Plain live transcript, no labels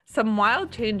Some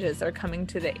wild changes are coming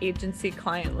to the agency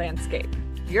client landscape.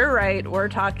 You're right, we're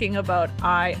talking about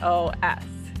iOS.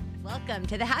 Welcome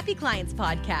to the Happy Clients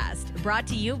Podcast, brought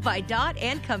to you by Dot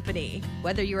 & Company.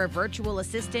 Whether you're a virtual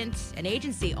assistant, an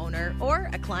agency owner, or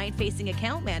a client-facing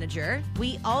account manager,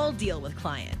 we all deal with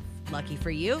clients. Lucky for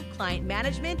you, client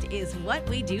management is what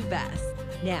we do best.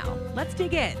 Now, let's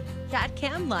dig in, chat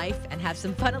cam life, and have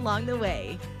some fun along the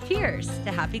way. Cheers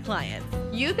to happy clients.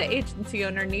 You, the agency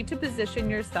owner, need to position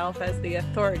yourself as the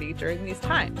authority during these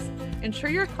times. Ensure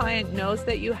your client knows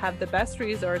that you have the best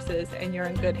resources and you're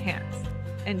in good hands.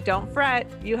 And don't fret,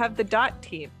 you have the Dot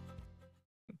team.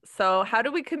 So how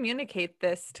do we communicate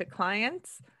this to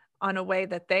clients on a way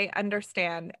that they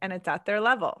understand and it's at their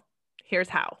level? Here's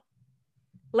how.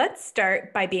 Let's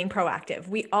start by being proactive.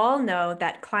 We all know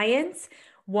that clients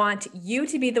want you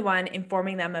to be the one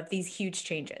informing them of these huge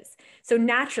changes. So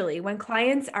naturally, when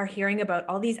clients are hearing about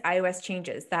all these iOS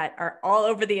changes that are all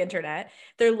over the internet,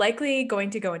 they're likely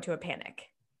going to go into a panic.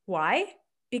 Why?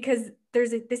 Because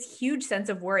there's this huge sense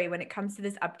of worry when it comes to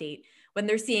this update when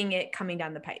they're seeing it coming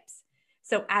down the pipes.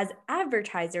 So as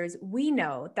advertisers, we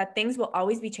know that things will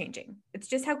always be changing. It's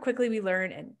just how quickly we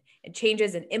learn and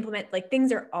changes and implement, like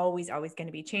things are always going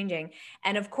to be changing.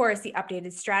 And of course, the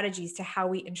updated strategies to how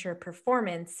we ensure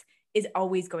performance is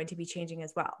always going to be changing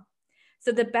as well.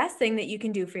 So the best thing that you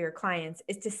can do for your clients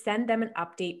is to send them an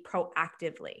update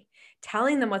proactively,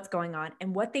 telling them what's going on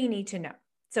and what they need to know.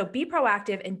 So be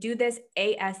proactive and do this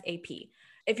ASAP.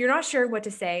 If you're not sure what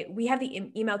to say, we have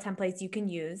the email templates you can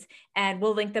use, and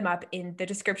we'll link them up in the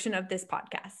description of this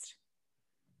podcast.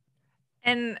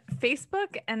 And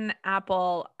Facebook and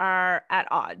Apple are at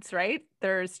odds, right?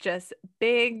 There's just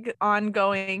big,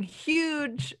 ongoing,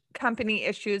 huge company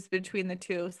issues between the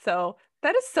two. So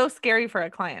that is so scary for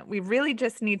a client. We really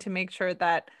just need to make sure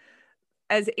that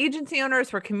as agency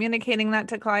owners, we're communicating that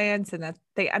to clients and that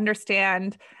they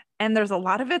understand. And there's a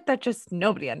lot of it that just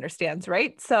nobody understands,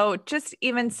 right? So just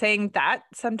even saying that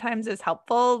sometimes is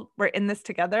helpful. We're in this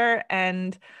together.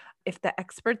 And if the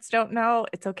experts don't know,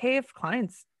 it's okay if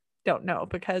clients don't know,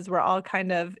 because we're all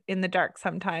kind of in the dark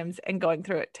sometimes and going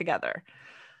through it together.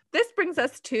 This brings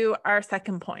us to our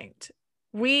second point.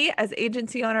 We as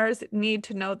agency owners need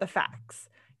to know the facts.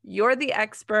 You're the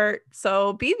expert,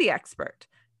 so be the expert.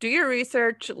 Do your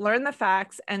research, learn the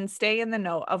facts, and stay in the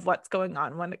know of what's going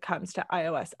on when it comes to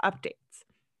iOS updates.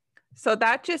 So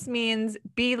that just means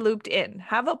be looped in,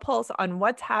 have a pulse on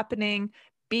what's happening,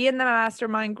 be in the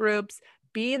mastermind groups,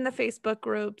 be in the Facebook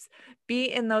groups, be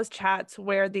in those chats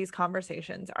where these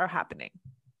conversations are happening.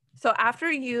 So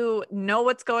after you know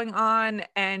what's going on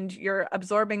and you're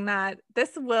absorbing that,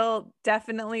 this will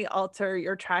definitely alter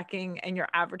your tracking and your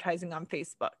advertising on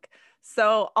Facebook.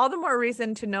 So all the more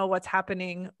reason to know what's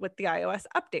happening with the iOS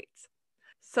updates.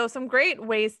 So some great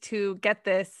ways to get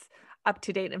this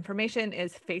up-to-date information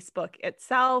is Facebook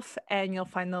itself, and you'll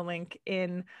find the link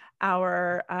in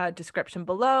our description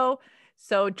below.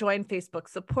 So join Facebook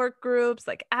support groups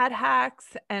like Ad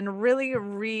Hacks and really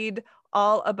read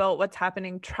all about what's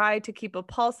happening. Try to keep a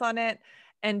pulse on it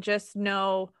and just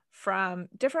know from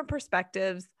different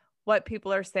perspectives what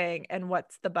people are saying and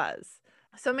what's the buzz.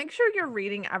 So make sure you're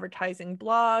reading advertising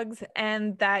blogs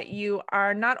and that you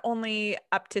are not only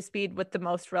up to speed with the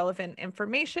most relevant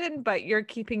information, but you're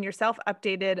keeping yourself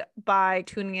updated by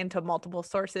tuning into multiple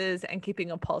sources and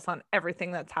keeping a pulse on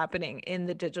everything that's happening in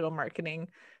the digital marketing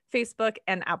Facebook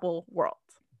and Apple world.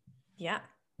 Yeah.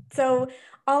 So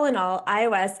all in all,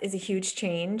 iOS is a huge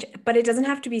change, but it doesn't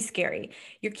have to be scary.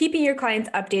 You're keeping your clients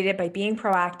updated by being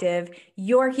proactive.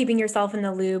 You're keeping yourself in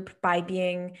the loop by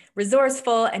being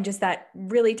resourceful and just that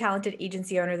really talented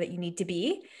agency owner that you need to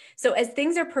be. So as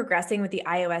things are progressing with the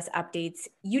iOS updates,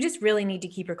 you just really need to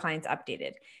keep your clients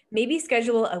updated. Maybe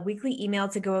schedule a weekly email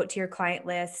to go out to your client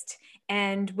list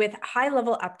and with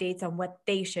high-level updates on what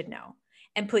they should know.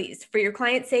 And please, for your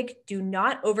client's sake, do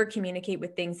not over communicate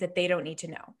with things that they don't need to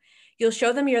know. You'll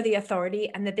show them you're the authority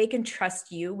and that they can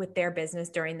trust you with their business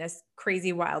during this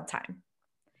crazy, wild time.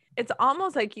 It's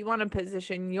almost like you want to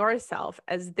position yourself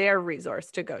as their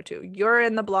resource to go to. You're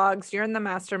in the blogs, you're in the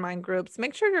mastermind groups.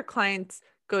 Make sure your clients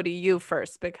go to you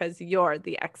first because you're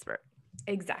the expert.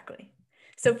 Exactly.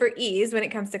 So for ease, when it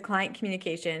comes to client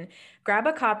communication, grab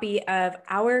a copy of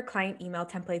our client email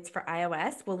templates for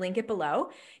iOS. We'll link it below.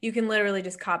 You can literally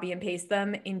just copy and paste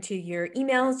them into your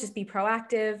emails. Just be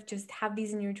proactive. Just have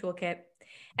these in your toolkit.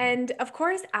 And of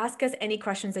course, ask us any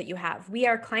questions that you have. We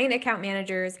are client account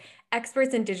managers,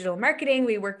 experts in digital marketing.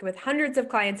 We work with hundreds of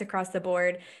clients across the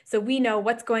board. So we know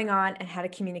what's going on and how to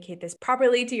communicate this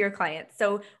properly to your clients.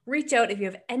 So reach out if you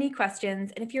have any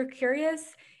questions. And if you're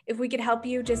curious, If we could help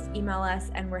you, just email us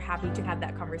and we're happy to have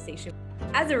that conversation.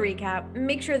 As a recap,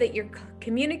 make sure that you're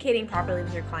communicating properly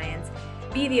with your clients,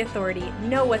 be the authority,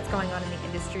 know what's going on in the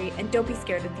industry, and don't be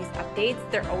scared of these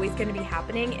updates. They're always going to be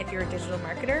happening if you're a digital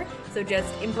marketer. So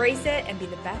just embrace it and be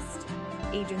the best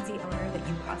agency owner that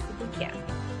you possibly can.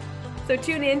 So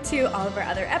tune in to all of our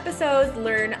other episodes,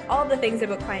 learn all the things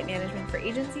about client management for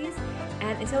agencies,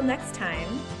 and until next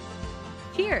time,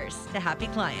 cheers to happy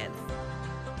clients.